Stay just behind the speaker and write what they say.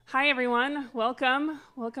Hi, everyone. Welcome.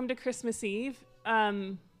 Welcome to Christmas Eve.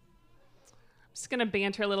 I'm just going to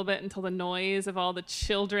banter a little bit until the noise of all the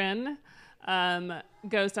children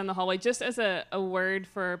goes down the hallway. Just as a word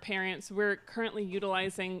for parents, we're currently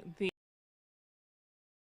utilizing the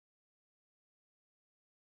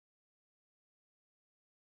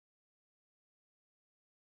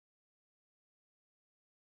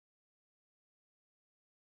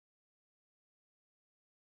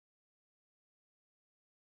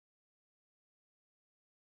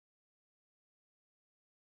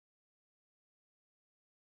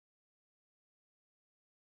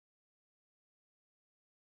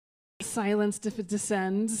silence if it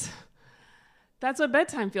descends. That's what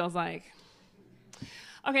bedtime feels like.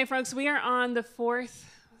 Okay, folks, we are on the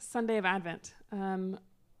fourth Sunday of Advent. And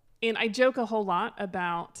I joke a whole lot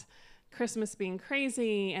about Christmas being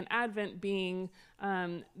crazy and Advent being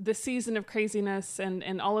the season of craziness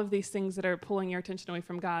and all of these things that are pulling your attention away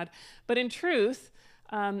from God. But in truth,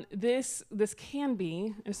 this can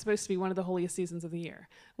be, is supposed to be one of the holiest seasons of the year.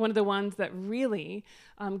 One of the ones that really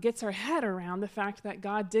gets our head around the fact that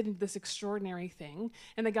God did this extraordinary thing,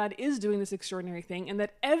 and that God is doing this extraordinary thing, and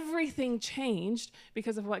that everything changed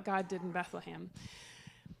because of what God did in Bethlehem.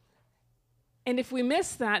 And if we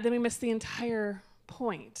miss that, then we miss the entire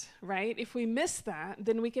point, right? If we miss that,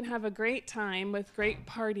 then we can have a great time with great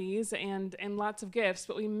parties and lots of gifts,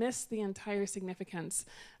 but we miss the entire significance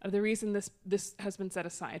of the reason this has been set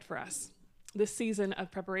aside for us, this season of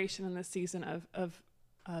preparation and this season of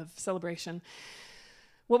celebration.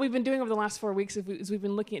 What we've been doing over the last 4 weeks is we've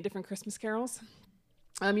been looking at different Christmas carols.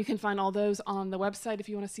 You can find all those on the website if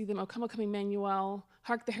you want to see them. O Come, O Come, Emmanuel,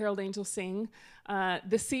 Hark the Herald Angels Sing.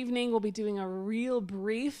 This evening we'll be doing a real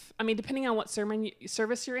brief, depending on what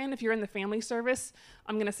service you're in. If you're in the family service,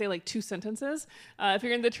 I'm going to say like 2 sentences. If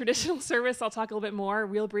you're in the traditional service, I'll talk a little bit more, a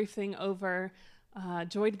real brief thing over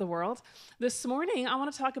Joy to the World. This morning, I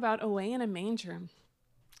want to talk about Away in a Manger.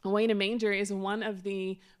 Away in a Manger is one of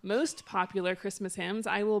the most popular Christmas hymns.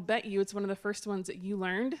 I will bet you it's one of the first ones that you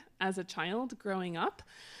learned as a child growing up.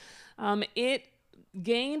 It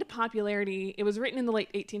gained popularity. It was written in the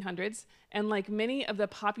late 1800s, and like many of the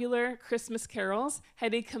popular Christmas carols,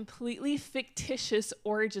 had a completely fictitious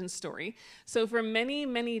origin story. So for many,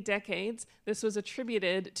 many decades, this was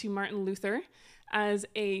attributed to Martin Luther as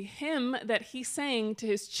a hymn that he sang to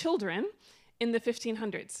his children in the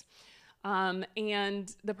 1500s.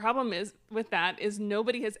 And the problem with that is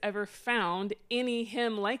nobody has ever found any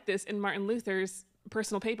hymn like this in Martin Luther's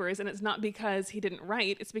personal papers, and it's not because he didn't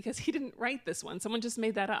write, it's because he didn't write this one. Someone just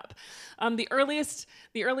made that up. The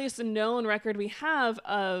earliest known record we have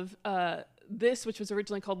of this, which was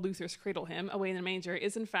originally called Luther's Cradle Hymn, Away in the Manger,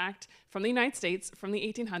 is in fact from the United States, from the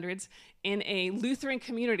 1800s, in a Lutheran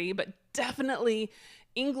community, but definitely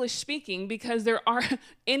English speaking, because there are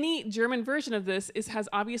any German version of this has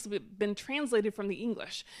obviously been translated from the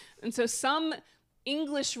English. And so some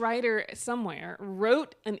English writer somewhere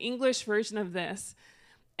wrote an English version of this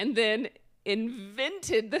and then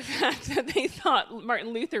invented the fact that they thought Martin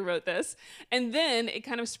Luther wrote this. And then it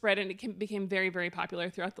kind of spread and it became very, very popular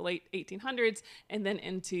throughout the late 1800s and then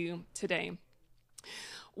into today.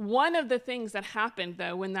 One of the things that happened,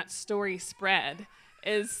 though, when that story spread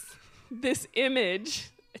is this image,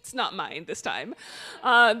 it's not mine this time,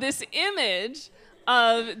 this image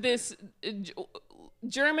of this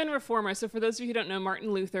German reformer. So for those of you who don't know,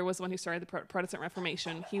 Martin Luther was the one who started the Protestant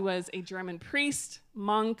Reformation. He was a German priest,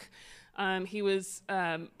 monk. He was,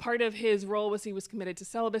 part of his role was he was committed to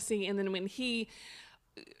celibacy. And then when he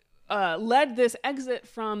led this exit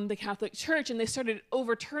from the Catholic Church and they started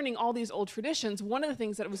overturning all these old traditions, one of the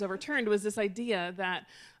things that was overturned was this idea that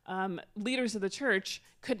leaders of the church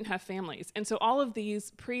couldn't have families. And so all of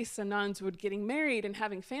these priests and nuns were getting married and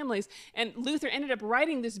having families. And Luther ended up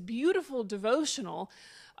writing this beautiful devotional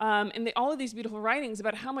and all of these beautiful writings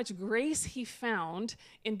about how much grace he found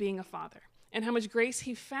in being a father and how much grace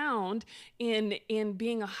he found in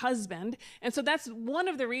being a husband. And so that's one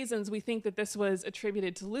of the reasons we think that this was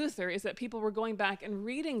attributed to Luther, is that people were going back and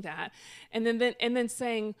reading that and then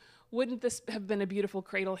saying, wouldn't this have been a beautiful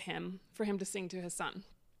cradle hymn for him to sing to his son?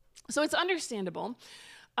 So it's understandable.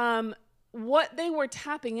 What they were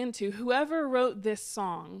tapping into, whoever wrote this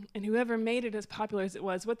song and whoever made it as popular as it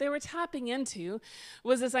was, what they were tapping into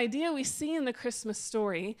was this idea we see in the Christmas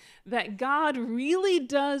story that God really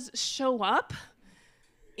does show up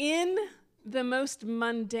in the most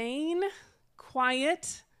mundane,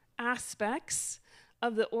 quiet aspects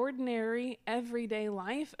of the ordinary, everyday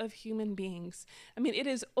life of human beings. It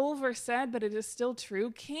is oversaid, but it is still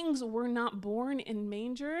true. Kings were not born in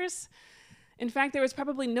mangers. In fact, there was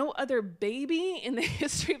probably no other baby in the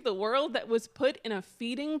history of the world that was put in a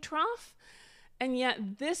feeding trough, and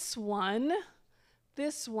yet this one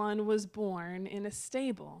was born in a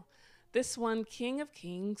stable. This one, King of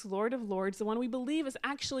Kings, Lord of Lords, the one we believe is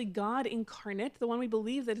actually God incarnate, the one we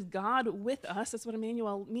believe that is God with us, that's what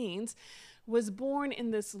Emmanuel means, was born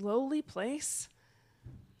in this lowly place,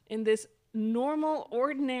 in this normal,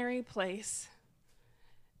 ordinary place.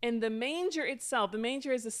 And the manger itself, the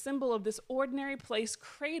manger is a symbol of this ordinary place,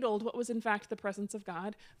 cradled what was in fact the presence of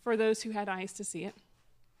God for those who had eyes to see it.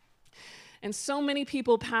 And so many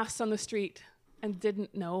people passed on the street and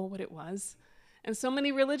didn't know what it was. And so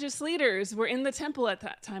many religious leaders were in the temple at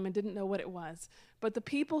that time and didn't know what it was. But the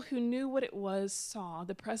people who knew what it was saw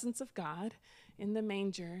the presence of God in the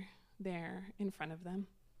manger there in front of them.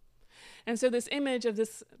 And so this image of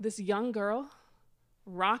this young girl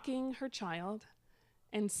rocking her child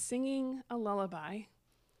and singing a lullaby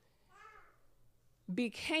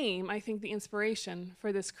became, I think, the inspiration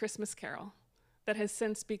for this Christmas carol that has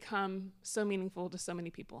since become so meaningful to so many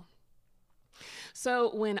people.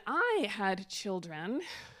 So when I had children,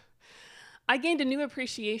 I gained a new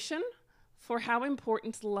appreciation for how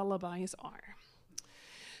important lullabies are.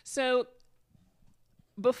 So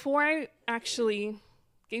before I actually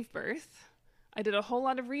gave birth, I did a whole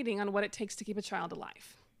lot of reading on what it takes to keep a child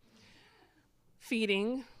alive.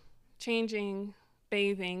 Feeding, changing,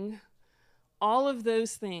 bathing, all of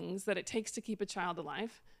those things that it takes to keep a child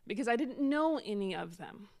alive, because I didn't know any of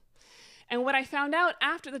them. And what I found out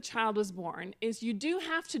after the child was born is you do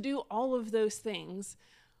have to do all of those things,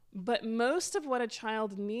 but most of what a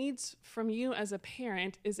child needs from you as a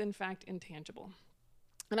parent is in fact intangible.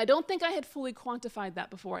 And I don't think I had fully quantified that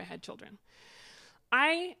before I had children.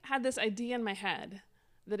 I had this idea in my head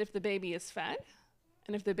that if the baby is fed,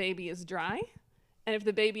 and if the baby is dry, and if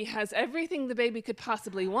the baby has everything the baby could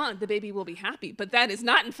possibly want, the baby will be happy. But that is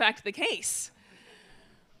not in fact the case.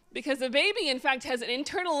 Because the baby, in fact, has an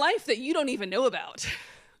internal life that you don't even know about.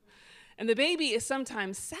 And the baby is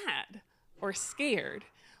sometimes sad or scared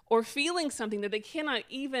or feeling something that they cannot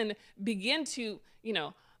even begin to,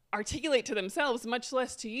 articulate to themselves, much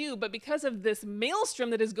less to you. But because of this maelstrom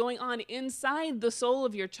that is going on inside the soul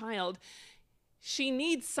of your child, she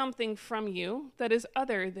needs something from you that is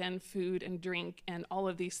other than food and drink and all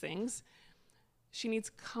of these things. She needs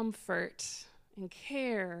comfort and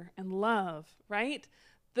care and love, right?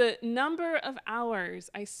 The number of hours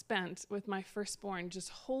I spent with my firstborn just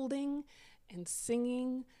holding and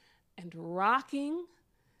singing and rocking,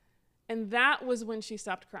 and that was when she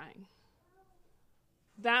stopped crying.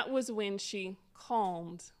 That was when she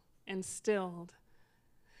calmed and stilled.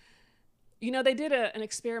 They did an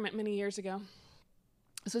experiment many years ago.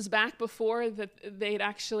 This was back before they'd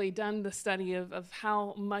actually done the study of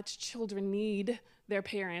how much children need their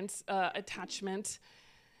parents' attachment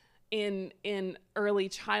in early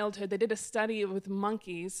childhood. They did a study with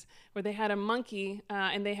monkeys where they had a monkey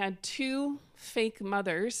and they had two fake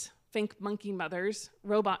monkey mothers,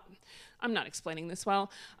 robot. I'm not explaining this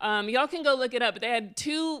well. Y'all can go look it up. But they had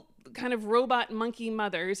two kind of robot monkey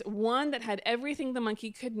mothers, one that had everything the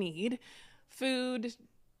monkey could need, food,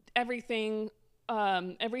 everything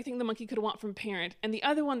the monkey could want from a parent, and the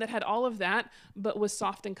other one that had all of that but was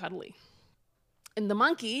soft and cuddly. And the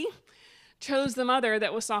monkey chose the mother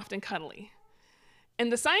that was soft and cuddly.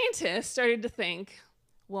 And the scientists started to think,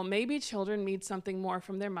 well, maybe children need something more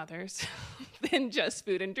from their mothers than just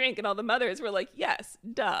food and drink. And all the mothers were like, yes,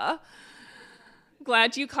 duh.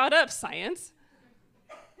 Glad you caught up, science.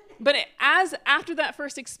 But after that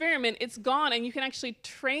first experiment, it's gone, and you can actually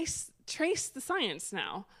trace the science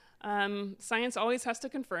now. Science always has to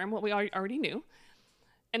confirm what we already knew.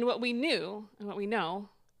 And what we knew and what we know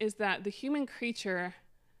is that the human creature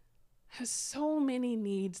has so many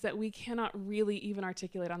needs that we cannot really even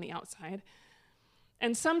articulate on the outside.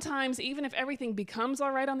 And sometimes, even if everything becomes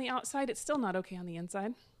all right on the outside, it's still not okay on the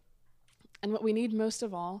inside. And what we need most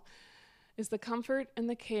of all is the comfort and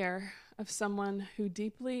the care of someone who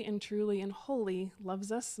deeply and truly and wholly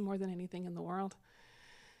loves us more than anything in the world.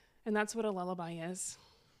 And that's what a lullaby is.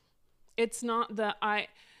 It's not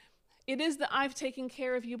it is the I've taken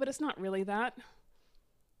care of you, but it's not really that.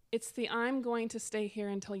 It's the I'm going to stay here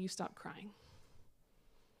until you stop crying.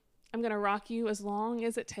 I'm going to rock you as long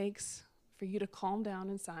as it takes for you to calm down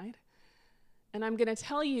inside. And I'm going to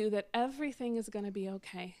tell you that everything is going to be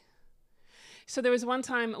okay. So there was one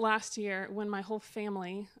time last year when my whole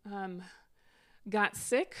family got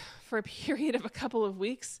sick for a period of a couple of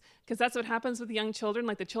weeks, because that's what happens with young children.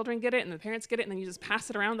 Like the children get it and the parents get it, and then you just pass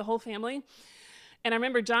it around the whole family. And I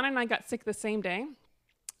remember John and I got sick the same day.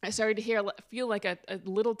 I started to feel like a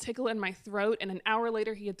little tickle in my throat, and an hour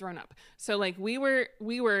later he had thrown up. So like we were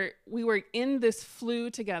in this flu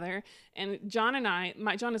together, and John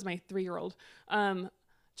is my 3-year-old. John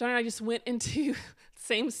and I just went into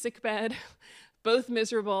same sick bed, both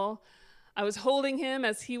miserable. I was holding him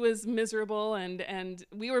as he was miserable, and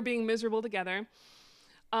we were being miserable together.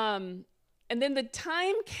 And then the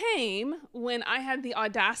time came when I had the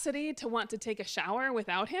audacity to want to take a shower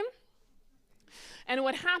without him. And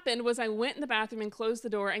what happened was I went in the bathroom and closed the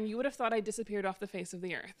door, and you would have thought I disappeared off the face of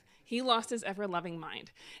the earth. He lost his ever-loving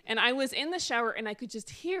mind. And I was in the shower, and I could just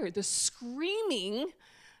hear the screaming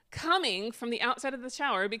coming from the outside of the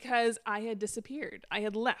shower because I had disappeared. I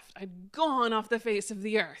had left. I'd gone off the face of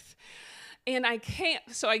the earth. And I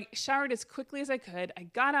showered as quickly as I could. I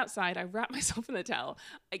got outside. I wrapped myself in the towel.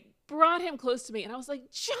 I brought him close to me, and I was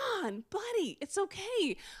like, John, buddy, it's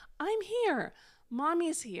okay. I'm here.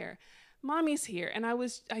 Mommy's here. Mommy's here. And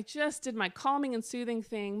I just did my calming and soothing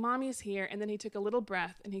thing. Mommy's here. And then he took a little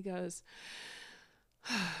breath and he goes,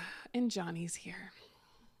 and Johnny's here.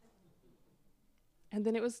 And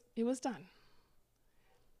then it was done.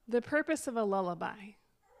 The purpose of a lullaby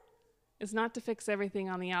is not to fix everything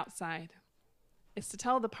on the outside. It's to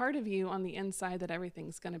tell the part of you on the inside that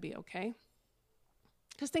everything's going to be okay.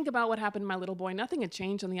 Because think about what happened to my little boy. Nothing had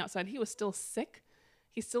changed on the outside. He was still sick.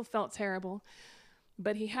 He still felt terrible.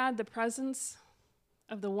 But he had the presence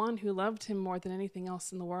of the one who loved him more than anything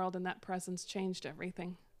else in the world, and that presence changed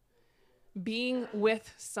everything. Being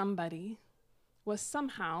with somebody was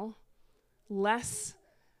somehow less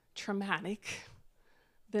traumatic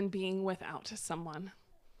than being without someone.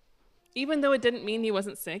 Even though it didn't mean he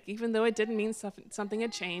wasn't sick, even though it didn't mean something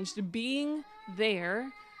had changed, being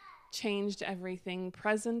there changed everything.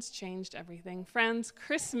 Presence changed everything. Friends,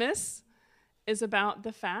 Christmas is about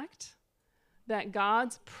the fact that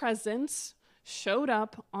God's presence showed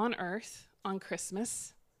up on earth on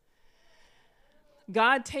Christmas.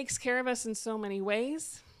 God takes care of us in so many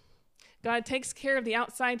ways. God takes care of the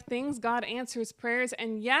outside things. God answers prayers.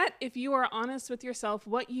 And yet, if you are honest with yourself,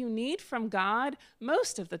 what you need from God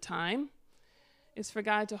most of the time is for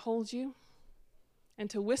God to hold you and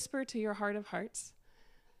to whisper to your heart of hearts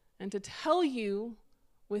and to tell you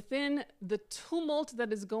within the tumult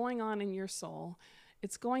that is going on in your soul,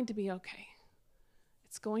 it's going to be okay.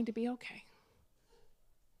 It's going to be okay.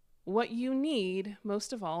 What you need,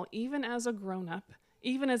 most of all, even as a grown-up,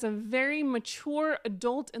 even as a very mature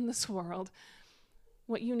adult in this world,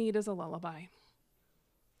 what you need is a lullaby.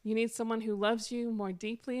 You need someone who loves you more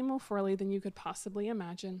deeply and more fully than you could possibly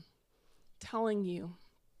imagine, telling you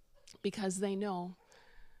because they know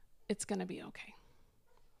it's going to be okay.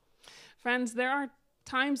 Friends, there are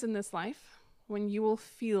times in this life when you will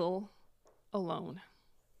feel alone.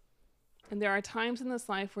 And there are times in this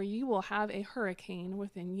life where you will have a hurricane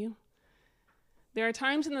within you. There are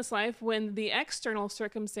times in this life when the external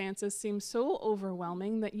circumstances seem so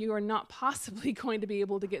overwhelming that you are not possibly going to be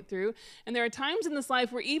able to get through. And there are times in this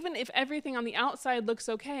life where even if everything on the outside looks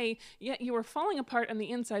okay, yet you are falling apart on the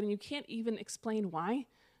inside and you can't even explain why,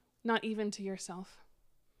 not even to yourself.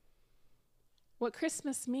 What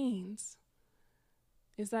Christmas means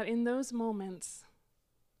is that in those moments,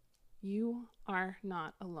 you are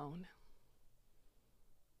not alone.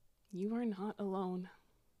 You are not alone.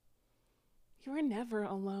 You are never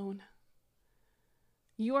alone.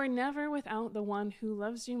 You are never without the one who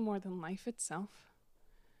loves you more than life itself.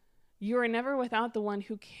 You are never without the one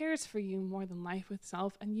who cares for you more than life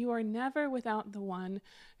itself. And you are never without the one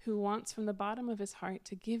who wants from the bottom of his heart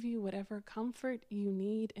to give you whatever comfort you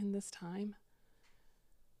need in this time.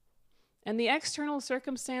 And the external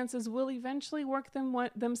circumstances will eventually work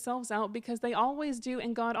themselves out because they always do,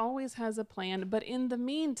 and God always has a plan. But in the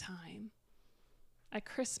meantime, at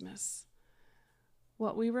Christmas,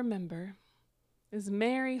 what we remember is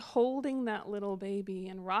Mary holding that little baby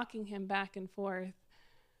and rocking him back and forth,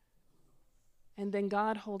 and then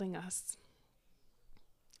God holding us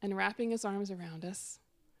and wrapping his arms around us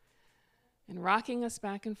and rocking us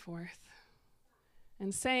back and forth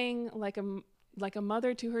and saying like a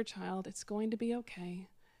mother to her child, it's going to be okay.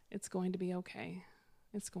 It's going to be okay.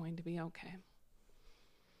 It's going to be okay.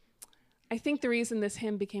 I think the reason this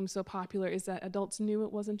hymn became so popular is that adults knew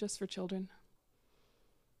it wasn't just for children.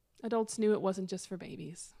 Adults knew it wasn't just for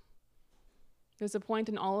babies. There's a point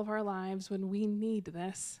in all of our lives when we need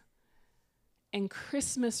this, and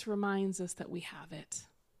Christmas reminds us that we have it.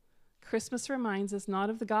 Christmas reminds us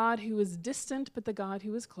not of the God who is distant, but the God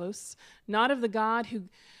who is close, not of the God who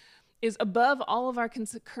is above all of our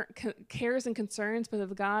cares and concerns, but of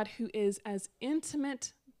the God who is as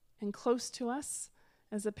intimate and close to us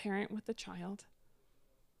as a parent with a child.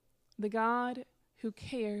 The God who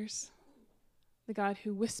cares, the God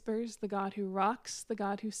who whispers, the God who rocks, the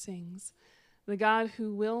God who sings, the God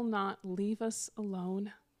who will not leave us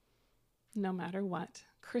alone no matter what.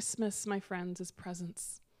 Christmas, my friends, is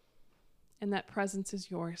presence, and that presence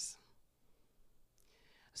is yours.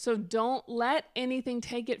 So don't let anything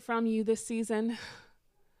take it from you this season.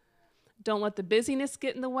 Don't let the busyness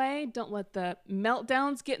get in the way. Don't let the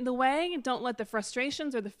meltdowns get in the way. Don't let the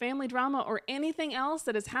frustrations or the family drama or anything else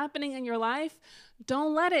that is happening in your life,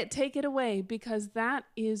 don't let it take it away, because that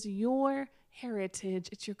is your heritage.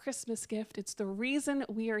 It's your Christmas gift. It's the reason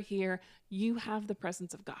we are here. You have the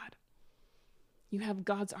presence of God. You have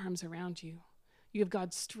God's arms around you. You have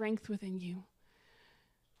God's strength within you.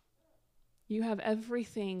 You have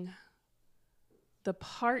everything, the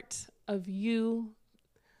part of you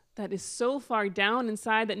that is so far down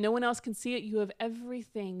inside that no one else can see it. You have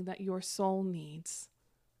everything that your soul needs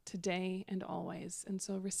today and always. And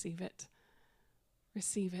so receive it.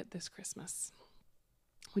 Receive it this Christmas.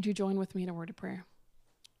 Would you join with me in a word of prayer?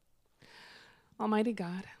 Almighty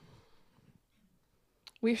God,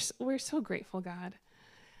 we're so grateful, God.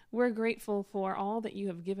 We're grateful for all that you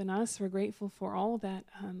have given us. We're grateful for all that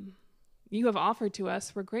you have offered to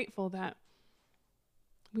us. We're grateful that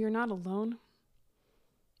we are not alone.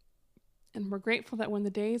 And we're grateful that when the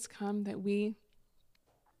days come that we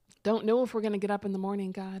don't know if we're going to get up in the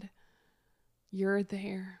morning, God, you're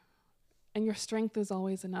there. And your strength is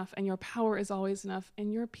always enough, and your power is always enough,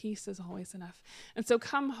 and your peace is always enough. And so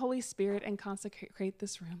come, Holy Spirit, and consecrate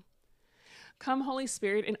this room. Come, Holy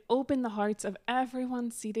Spirit, and open the hearts of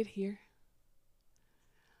everyone seated here.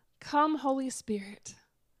 Come, Holy Spirit,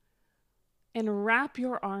 and wrap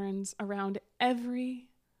your arms around every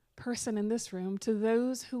person in this room. To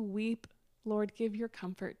those who weep, Lord, give your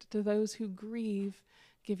comfort. To those who grieve,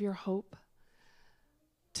 give your hope.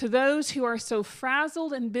 To those who are so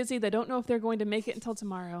frazzled and busy they don't know if they're going to make it until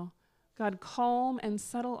tomorrow, God, calm and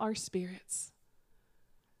settle our spirits.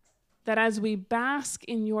 That as we bask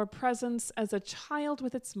in your presence as a child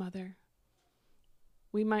with its mother,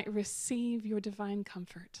 we might receive your divine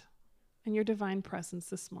comfort and your divine presence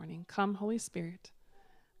this morning. Come, Holy Spirit,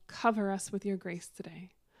 cover us with your grace today.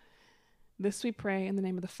 This we pray in the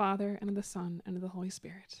name of the Father, and of the Son, and of the Holy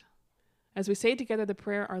Spirit. As we say together the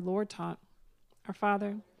prayer our Lord taught, Our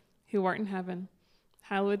Father, who art in heaven,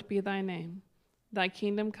 hallowed be thy name. Thy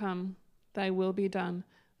kingdom come, thy will be done,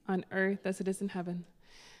 on earth as it is in heaven.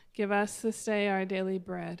 Give us this day our daily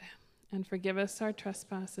bread, and forgive us our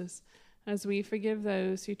trespasses, as we forgive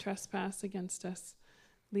those who trespass against us.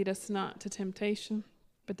 Lead us not to temptation,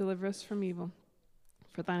 but deliver us from evil.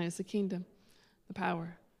 For thine is the kingdom, the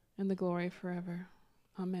power, and the glory forever.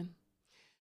 Amen.